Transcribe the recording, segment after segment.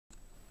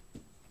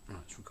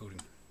It's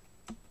recording.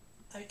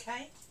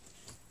 Okay.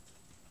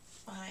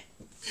 Right.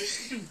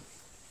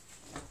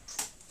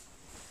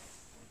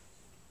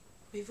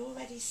 We've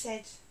already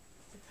said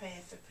the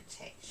prayer for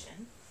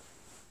protection.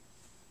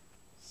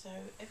 So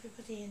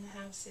everybody in the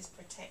house is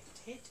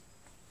protected.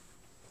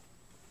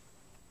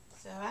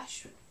 So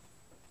Ash,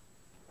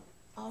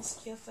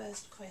 ask your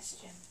first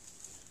question.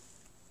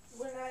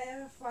 Will I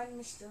ever find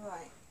Mr.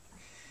 Right?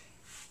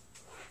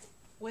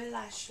 Will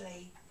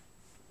Ashley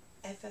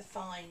ever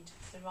find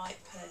the right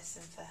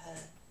person for her?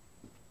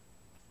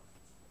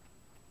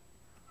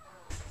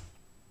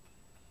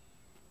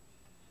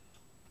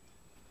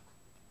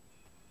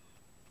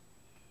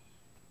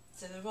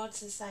 So the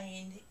rods are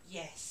saying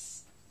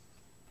yes.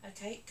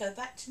 Okay, go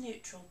back to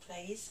neutral,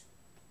 please.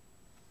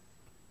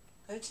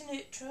 Go to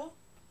neutral.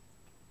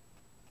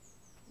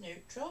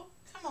 Neutral,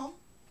 come on.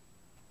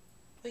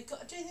 We've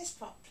got to do this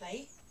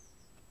properly.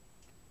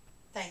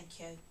 Thank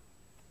you.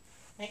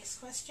 Next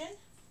question.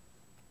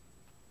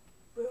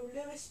 Will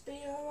Lewis be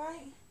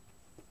alright?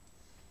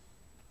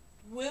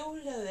 Will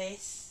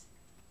Lewis,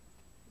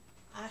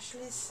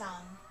 Ashley's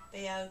son,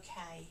 be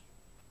okay?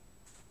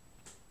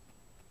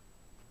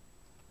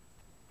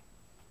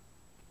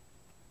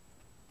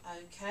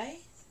 Okay,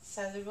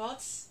 so the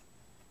rods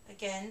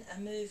again are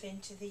moving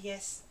to the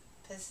yes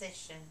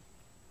position.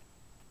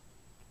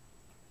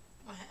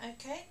 Right,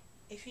 okay,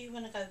 if you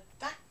want to go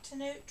back to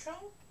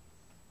neutral,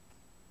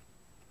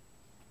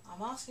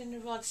 I'm asking the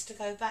rods to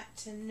go back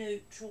to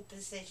neutral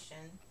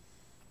position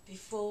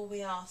before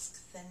we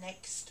ask the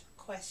next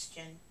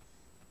question.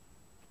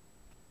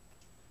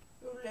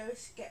 Will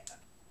Lewis get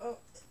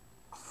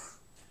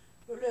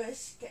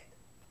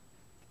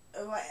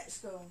alright at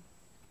school?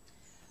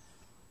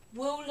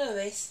 Will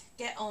Lewis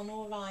get on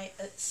alright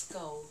at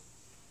school?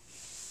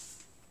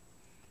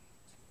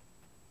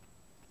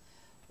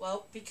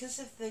 Well, because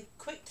of the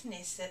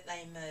quickness that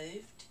they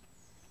moved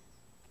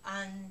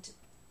and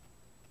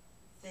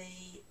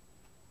the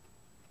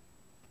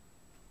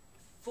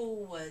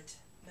forward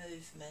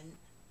movement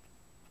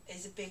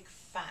is a big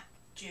fat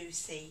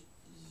juicy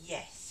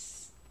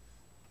yes.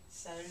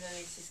 So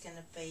Lewis is going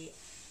to be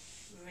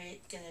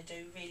do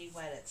really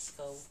well at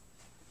school.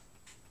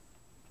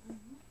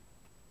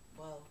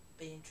 Well,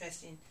 be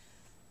interesting.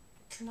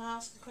 Can I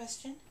ask a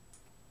question?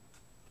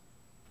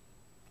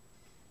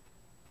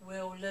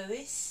 Will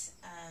Lewis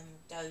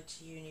go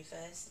to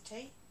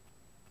university?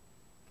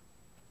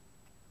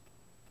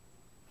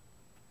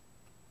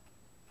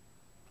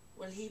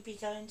 Will he be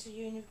going to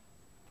uni?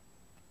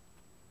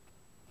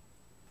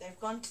 They've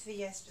gone to the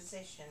yes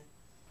position,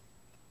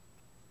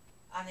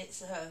 and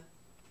it's a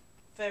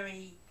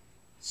very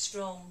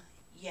strong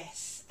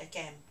yes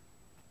again.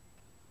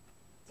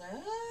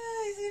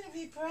 Oh, he's going to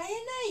be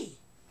brainy.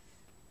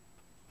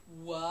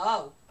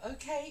 Wow.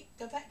 Okay,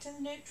 go back to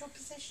the neutral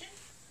position.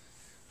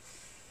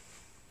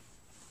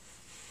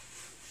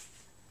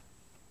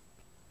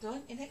 Go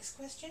on, your next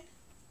question.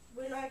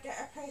 Will I get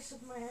a place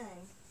of my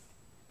own?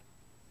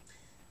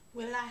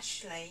 Will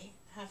Ashley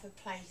have a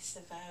place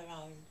of her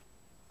own?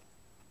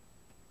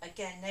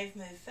 Again, they've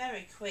moved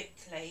very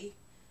quickly,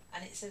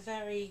 and it's a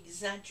very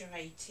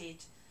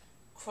exaggerated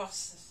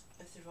cross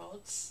of the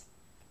rods.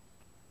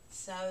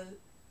 So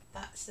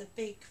that's a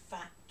big,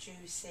 fat,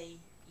 juicy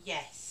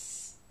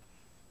yes.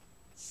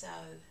 So,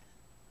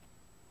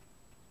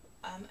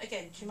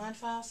 again, do you mind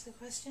if I ask a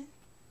question?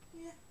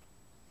 Yeah.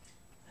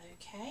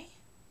 Okay.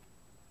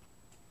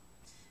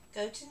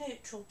 Go to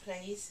neutral,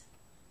 please.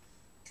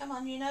 Come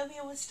on, you know we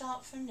always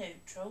start from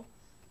neutral.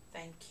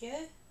 Thank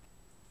you.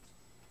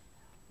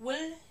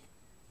 Will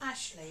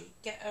Ashley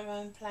get her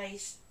own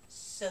place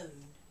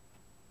soon?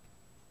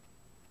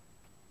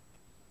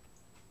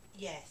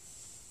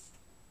 Yes.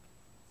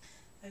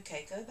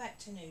 Okay, go back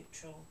to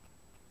neutral.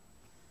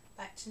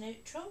 Back to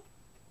neutral.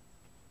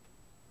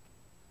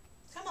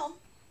 Come on.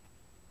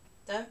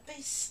 Don't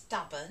be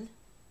stubborn.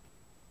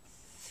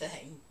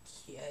 Thank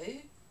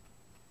you.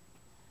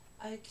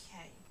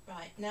 Okay,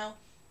 right. Now,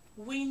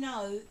 we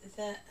know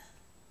that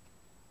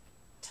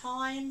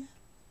time,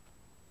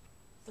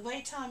 the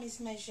way time is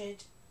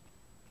measured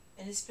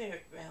in the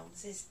spirit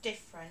realms is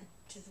different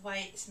to the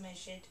way it's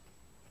measured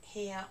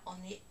here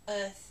on the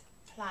earth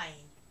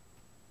plane.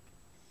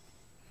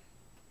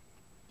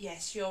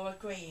 Yes, you're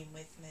agreeing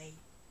with me.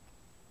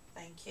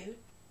 Thank you.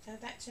 Go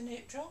back to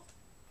neutral.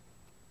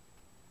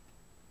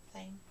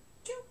 Thank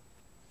you.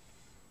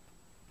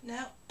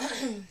 Now,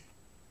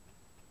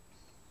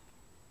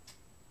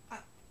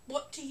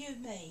 what do you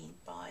mean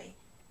by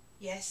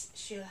yes,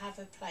 she'll have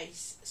a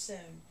place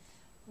soon?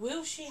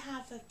 Will she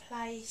have a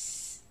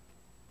place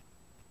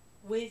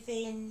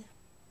within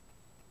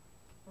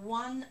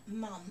 1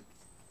 month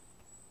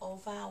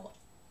of our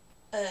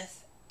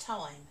earth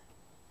time?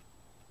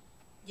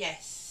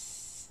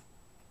 Yes.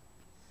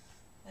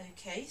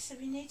 Okay, so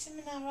we need to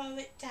narrow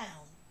it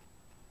down.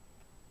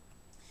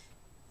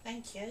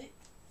 Thank you.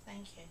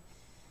 Thank you.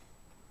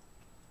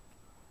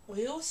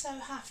 We also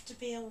have to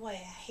be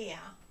aware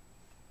here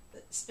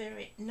that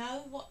Spirit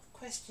know what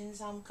questions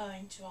I'm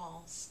going to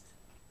ask.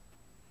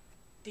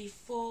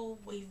 before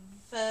we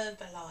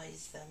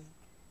verbalise them,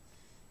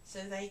 so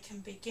they can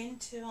begin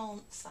to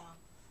answer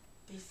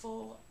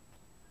before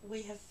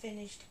we have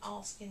finished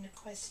asking the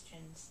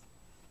questions.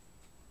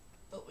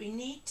 But we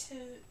need to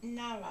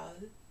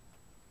narrow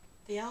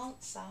the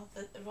answer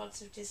that the rods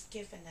have just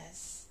given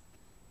us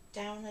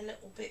down a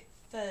little bit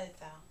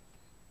further.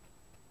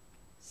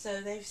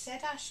 So they've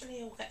said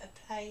Ashley will get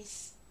a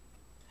place,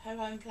 her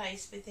own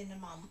place, within a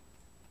month.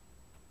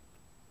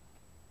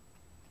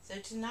 So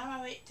to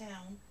narrow it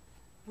down,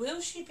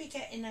 will she be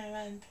getting her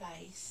own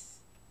place?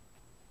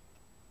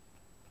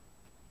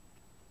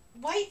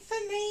 Wait for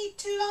me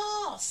to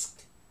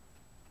ask.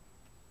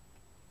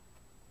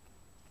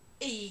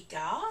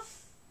 Eager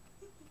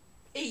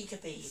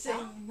beaver. Say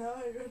no,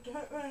 I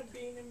don't want to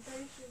be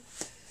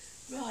impatient.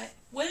 Right,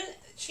 will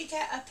she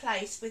get a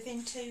place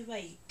within 2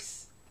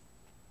 weeks?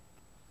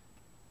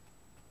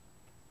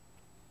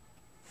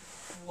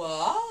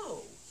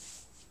 Whoa.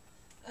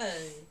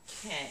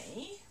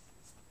 Okay.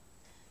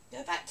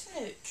 Go back to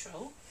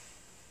neutral.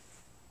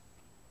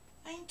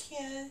 Thank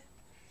you.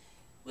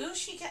 Will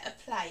she get a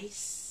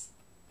place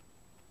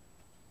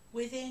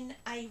within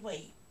a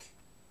week?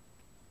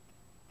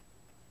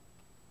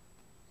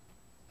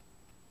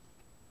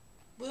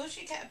 Will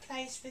she get a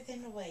place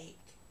within a week?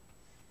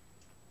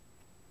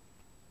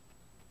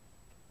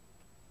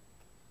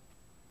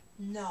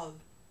 No.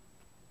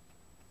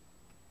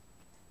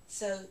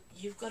 So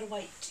you've got to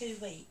wait 2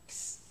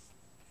 weeks.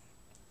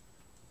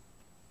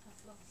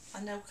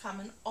 And they'll come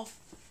and off.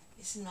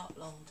 It's not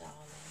long, darling.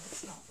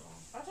 It's not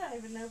long. I don't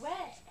even know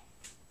where.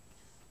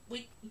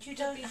 You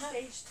don't Could it be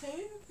have. stage 2?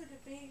 Could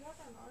it be? I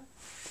don't know.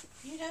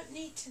 You don't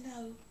need to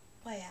know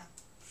where.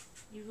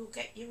 You will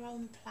get your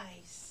own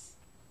place.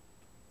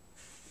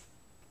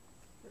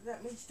 Would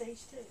that mean stage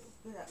 2?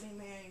 Would that mean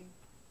my own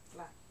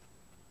flat?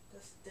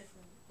 That's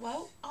different.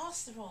 Well,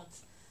 ask the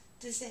rods.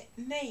 Does it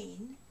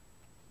mean?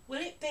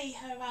 Will it be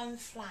her own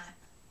flat?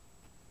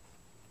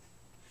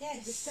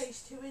 Yes. The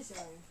stage 2 is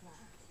her own flat.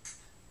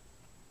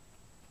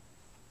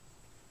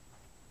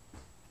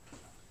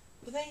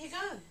 Well, there you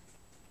go.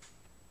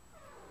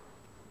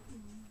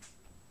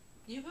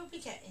 You will be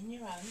getting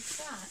your own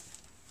flat.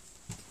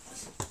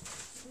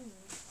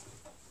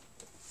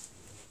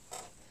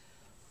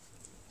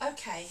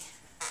 Okay,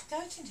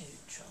 go to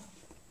neutral.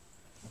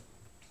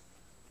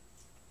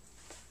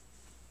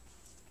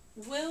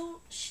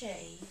 Will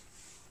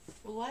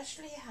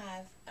Ashley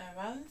have her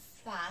own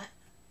flat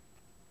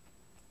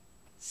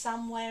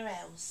somewhere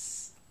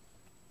else?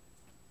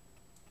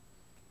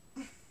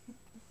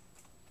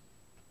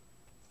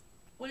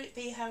 Will it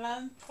be her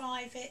own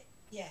private?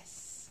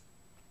 Yes.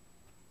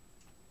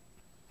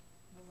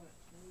 Alright,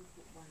 so we've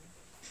got one.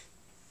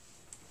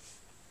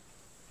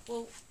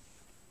 Well,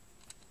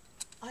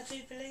 I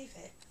do believe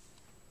it,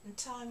 and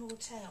time will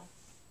tell.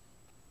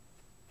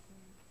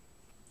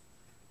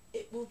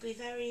 It will be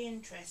very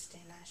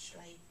interesting,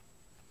 Ashley.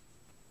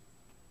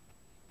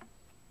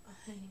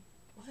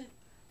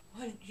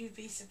 Won't you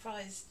be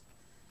surprised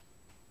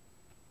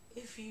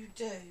if you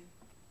do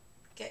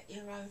get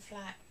your own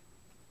flat?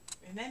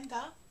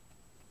 Remember,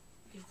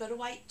 you've got to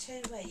wait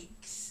 2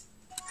 weeks,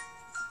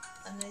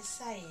 and they're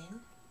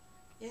saying,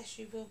 yes,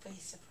 you will be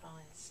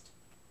surprised.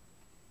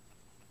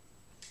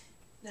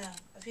 Now,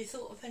 have you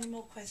thought of any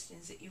more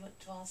questions that you want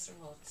to ask the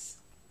rods?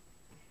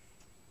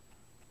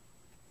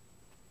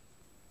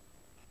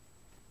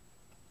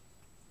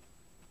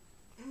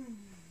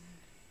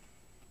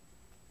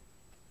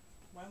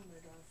 When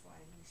would I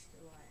find Mr.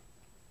 Right?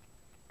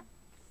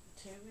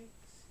 2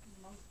 weeks?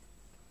 A month?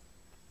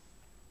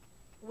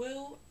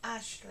 Will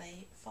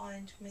Ashley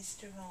find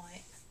Mr.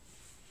 Right?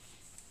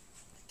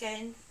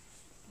 Again,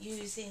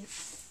 using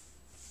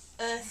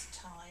Earth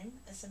time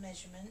as a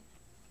measurement.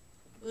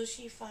 Will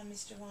she find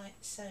Mr. Right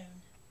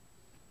soon?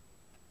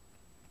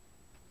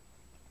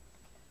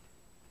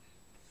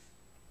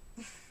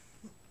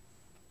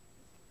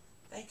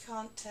 They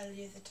can't tell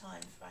you the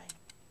time frame.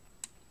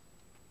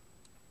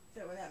 Is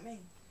that what that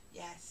means?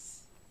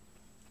 Yes.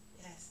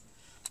 Yes.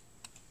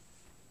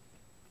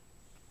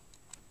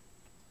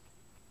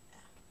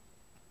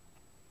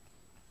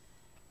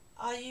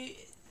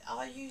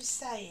 Are you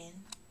saying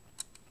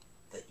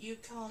that you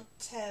can't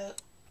tell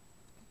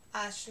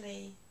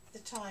Ashley the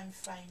time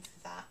frame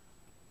for that?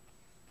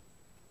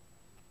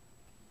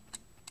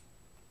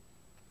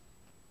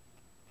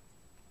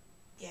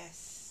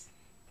 Yes.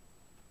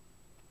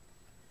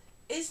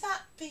 Is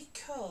that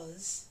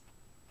because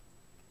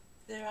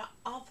there are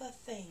other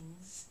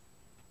things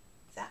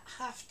that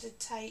have to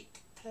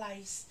take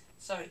place?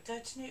 Sorry, go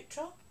to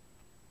neutral.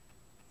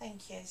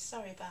 Thank you,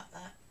 sorry about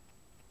that.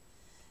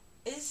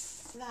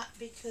 Is that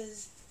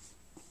because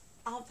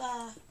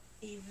other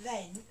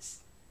events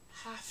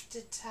have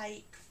to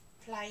take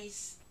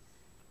place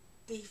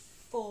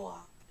before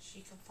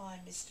she can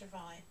find Mr.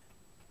 Right?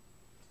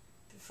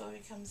 Before he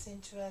comes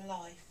into her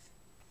life?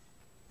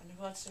 And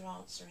the rods are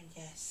answering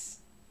yes.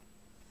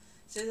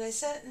 So there's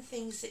certain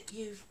things that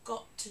you've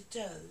got to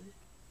do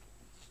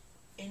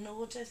in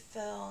order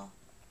for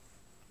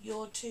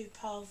your 2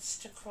 paths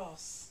to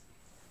cross.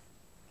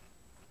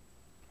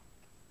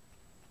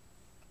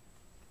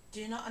 Do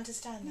you not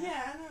understand that?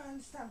 Yeah, I don't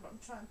understand, but I'm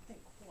trying to think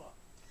what.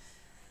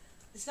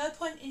 There's no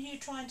point in you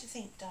trying to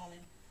think,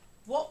 darling.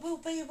 What will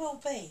be will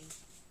be.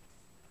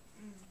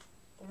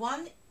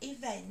 One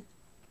event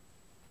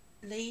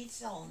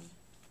leads on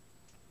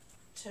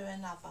to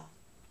another,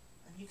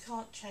 and you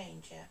can't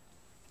change it.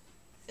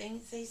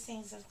 These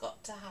things have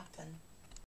got to happen.